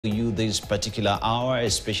you this particular hour,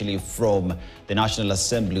 especially from the National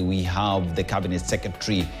Assembly. We have the Cabinet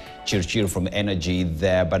Secretary Chirchir from Energy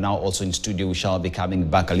there, but now also in studio we shall be coming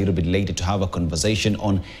back a little bit later to have a conversation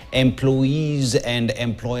on employees and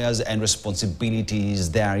employers and responsibilities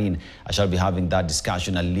therein. I shall be having that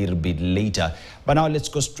discussion a little bit later. But now let's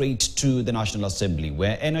go straight to the National Assembly,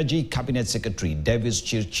 where Energy Cabinet Secretary Davis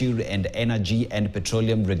Chirchir and Energy and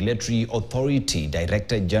Petroleum Regulatory Authority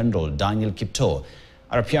Director General Daniel Kipto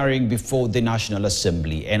are appearing before the National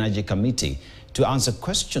Assembly Energy Committee to answer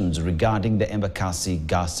questions regarding the Embakasi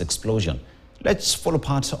gas explosion. Let's follow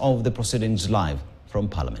part of the proceedings live from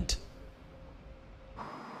Parliament.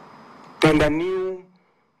 And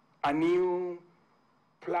a new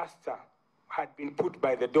plaster had been put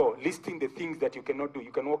by the door, listing the things that you cannot do.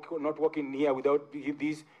 You not walk in here without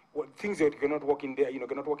these things that you cannot walk in there. You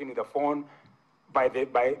cannot walk in with a phone by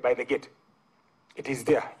the gate. It is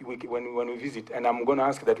there when we visit, and I'm going to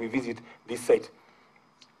ask that we visit this site.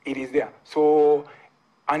 It is there. So,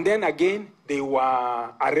 and then again, they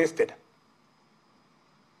were arrested,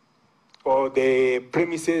 or the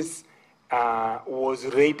premises was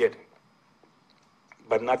raided,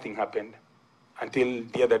 but nothing happened until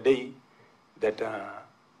the other day that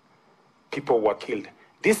people were killed.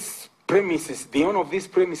 This premises, the owner of these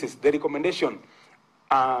premises, the recommendation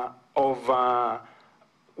of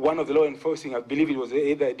one of the law enforcing, I believe it was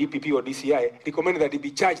either DPP or DCI, recommended that he be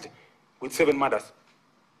charged with 7 murders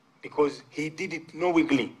because he did it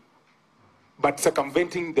knowingly, but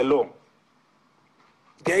circumventing the law.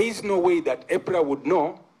 There is no way that EPRA would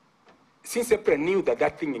know, since EPRA knew that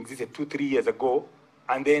that thing existed 2-3 years ago,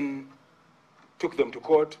 and then took them to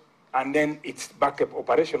court, and then it's back up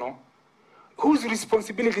operational. Whose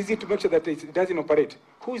responsibility is it to make sure that it doesn't operate?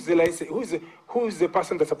 Who's the license? Who's the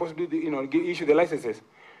person that's supposed to do issue the licenses?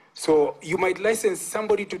 So you might license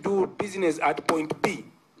somebody to do business at point B,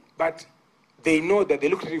 but they know that the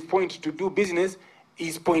lucrative point to do business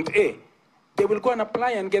is point A. They will go and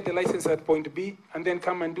apply and get the license at point B, and then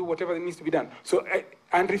come and do whatever needs to be done. So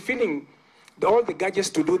and refilling, all the gadgets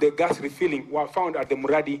to do the gas refilling were found at the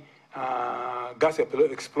Muradi gas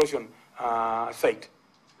explosion site.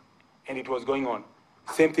 And it was going on.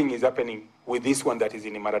 Same thing is happening with this one that is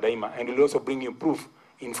in Maradaima, and we'll also bring you proof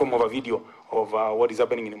in form of a video of what is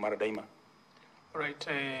happening in Maradaima. All right,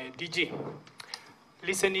 DG,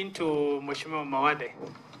 listening to Mheshimiwa Mawade,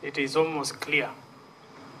 it is almost clear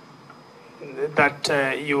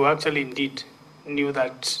that you actually indeed knew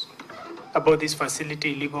that about this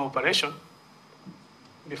facility illegal operation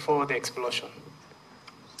before the explosion.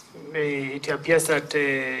 It appears that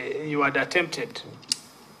you had attempted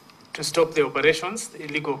to stop the operations, the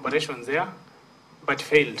illegal operations there, but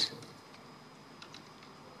failed.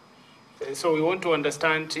 So we want to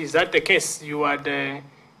understand, is that the case? You had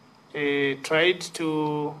tried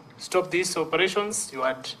to stop these operations, you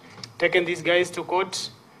had taken these guys to court,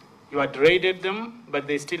 you had raided them, but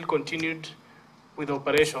they still continued with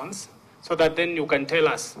operations, so that then you can tell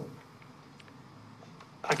us,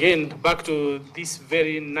 again, back to this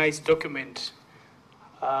very nice document,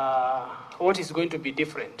 what is going to be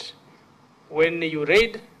different when you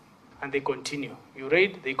raid and they continue. You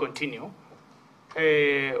raid, they continue.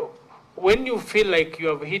 When you feel like you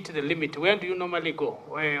have hit the limit, where do you normally go?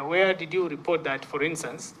 Where did you report that, for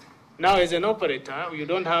instance? Now, as an operator, you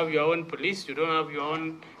don't have your own police, you don't have your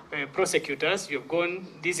own prosecutors, you've gone,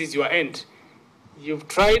 this is your end. You've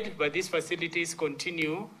tried, but these facilities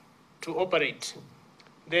continue to operate.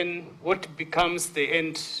 Then what becomes the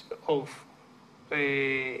end of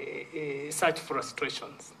such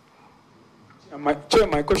frustrations? My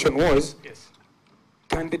question was, yes,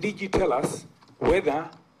 can the DG tell us whether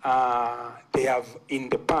they have in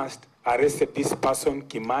the past arrested this person,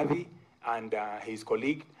 Kimathi, and his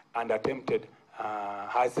colleague, and attempted,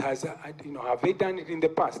 have they done it in the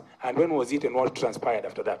past? And when was it and what transpired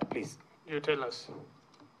after that, please? You tell us.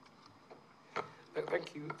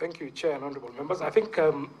 Thank you, Chair and Honourable Members. I think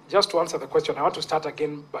just to answer the question, I want to start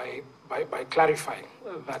again by clarifying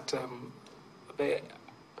that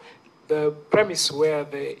the premise where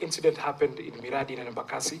the incident happened in Miradi and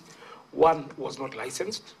Embakasi, 1, was not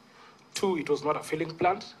licensed. 2, it was not a filling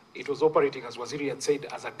plant. It was operating, as Waziri had said,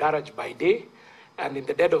 as a garage by day, and in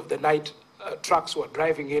the dead of the night, trucks were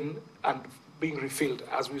driving in and being refilled.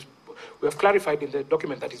 As we have clarified in the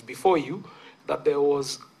document that is before you, that there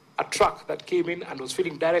was a truck that came in and was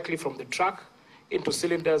filling directly from the truck into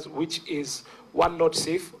cylinders, which is 1, not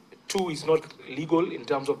safe, 2, is not legal in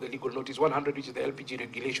terms of the legal notice, 100, which is the LPG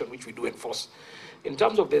regulation, which we do enforce. In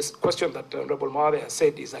terms of this question that Honorable Mawade has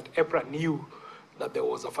said, is that EPRA knew that there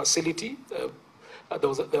was a facility, there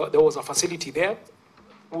was a facility there.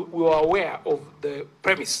 we were aware of the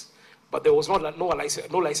premise, but there was no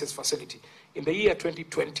license facility. In the year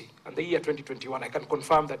 2020 and the year 2021, I can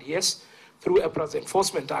confirm that yes, through EPRA's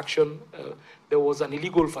enforcement action, there was an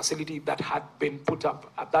illegal facility that had been put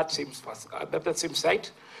up at that same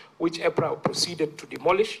site, which EPRA proceeded to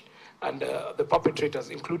demolish, and the perpetrators,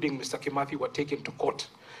 including Mr. Kimathi, were taken to court.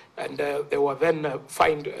 And they were then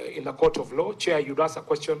fined in the court of law. Chair, you'd ask a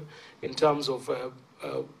question in terms of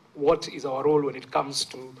what is our role when it comes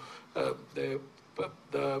to the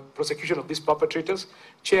prosecution of these perpetrators.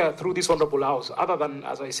 Chair, through this honorable house, other than,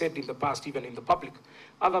 as I said in the past, even in the public,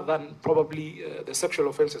 other than probably the Sexual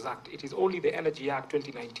Offences Act, it is only the Energy Act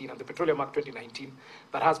 2019 and the Petroleum Act 2019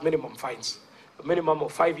 that has minimum fines, a minimum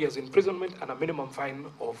of 5 years imprisonment and a minimum fine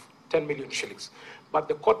of 10 million shillings. But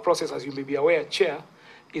the court process, as you may be aware, Chair,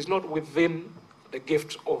 is not within the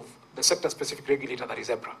gift of the sector-specific regulator that is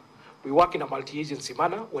EPRA. We work in a multi-agency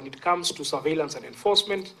manner. When it comes to surveillance and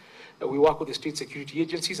enforcement, we work with the state security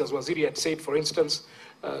agencies. As Waziri had said, for instance,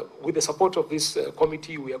 with the support of this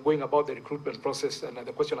committee, we are going about the recruitment process, and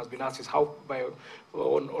the question has been asked is how, by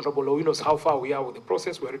Honorable Owino's, how far we are with the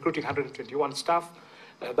process. We are recruiting 121 staff.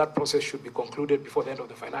 That process should be concluded before the end of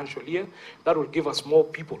the financial year. That will give us more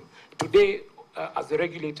people. Today, as the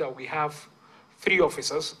regulator, we have 3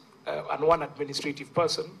 officers and 1 administrative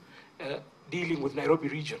person dealing with Nairobi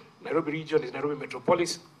region. Nairobi region is Nairobi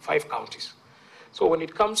Metropolis, 5 counties. So when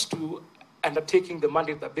it comes to undertaking the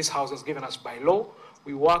mandate that this House has given us by law,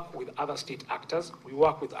 we work with other state actors, we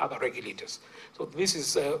work with other regulators. So this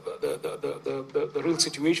is the real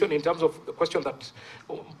situation in terms of the question that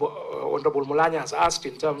Honorable Mulanya has asked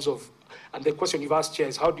in terms of, and the question you've asked, Chair,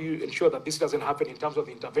 is how do you ensure that this doesn't happen in terms of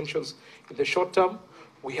the interventions in the short term?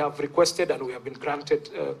 We have requested and we have been granted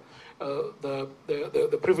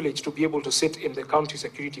the privilege to be able to sit in the county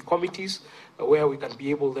security committees where we can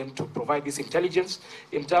be able then to provide this intelligence.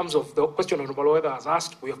 In terms of the question Honorable Oeda has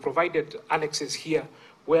asked, we have provided annexes here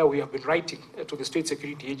where we have been writing to the state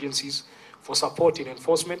security agencies for support in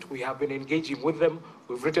enforcement. We have been engaging with them.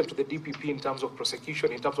 We've written to the DPP in terms of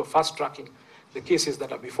prosecution, in terms of fast-tracking the cases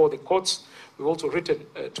that are before the courts. We've also written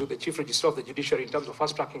to the Chief Registrar of the Judiciary in terms of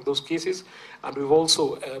fast-tracking those cases, and we've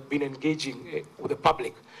also been engaging with the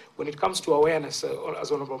public. When it comes to awareness,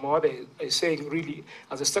 as Honorable Mawade is saying, really,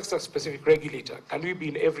 as a sector-specific regulator, can we be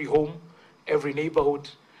in every home, every neighborhood,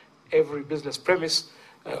 every business premise?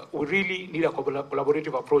 We really need a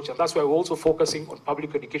collaborative approach, and that's why we're also focusing on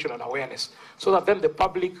public education and awareness, so that then the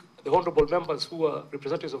public, the honorable members who are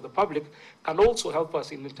representatives of the public, can also help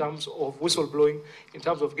us in terms of whistleblowing, in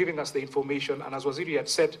terms of giving us the information. And as Waziri had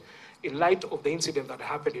said, in light of the incident that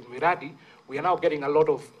happened in Miradi, we are now getting a lot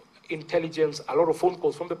of intelligence, a lot of phone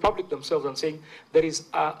calls from the public themselves and saying, there is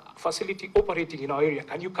a facility operating in our area.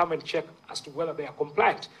 Can you come and check as to whether they are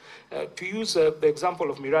compliant? To use the example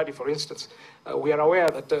of Miradi, for instance, we are aware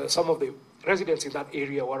that some of the residents in that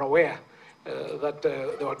area were aware that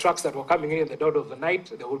there were trucks that were coming in the dead of the night.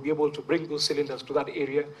 They will be able to bring those cylinders to that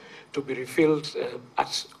area to be refilled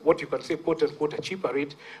at what you can say, quote unquote, a cheaper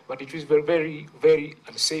rate, but it is very, very, very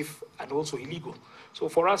unsafe and also illegal. So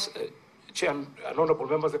for us, Chair and honorable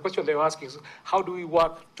members, the question they were asking is, how do we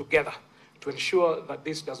work together to ensure that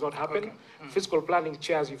this does not happen? Okay. Fiscal planning,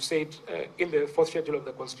 Chair, as you've said, in the 4th schedule of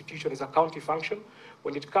the Constitution, is a county function.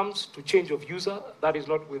 When it comes to change of user, that is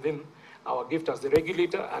not within our gift as the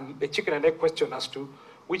regulator, and the chicken and egg question as to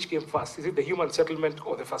which came first. Is it the human settlement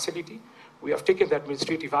or the facility? We have taken the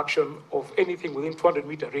administrative action of anything within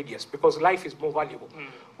 200-meter radius because life is more valuable.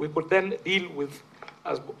 We could then deal with,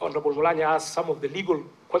 as Honorable Mulanya asked, some of the legal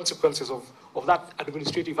consequences of that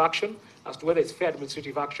administrative action as to whether it's fair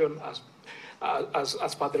administrative action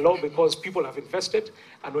as per the law, because people have invested.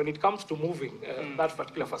 And when it comes to moving that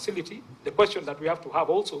particular facility, the question that we have to have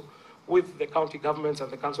also with the county governments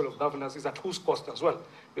and the Council of Governors is at whose cost as well,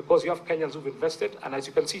 because you have Kenyans who've invested, and as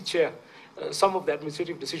you can see, Chair, some of the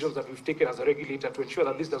administrative decisions that we've taken as a regulator to ensure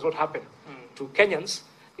that this does not happen to Kenyans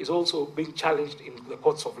is also being challenged in the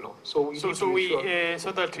courts of law. So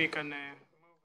that we can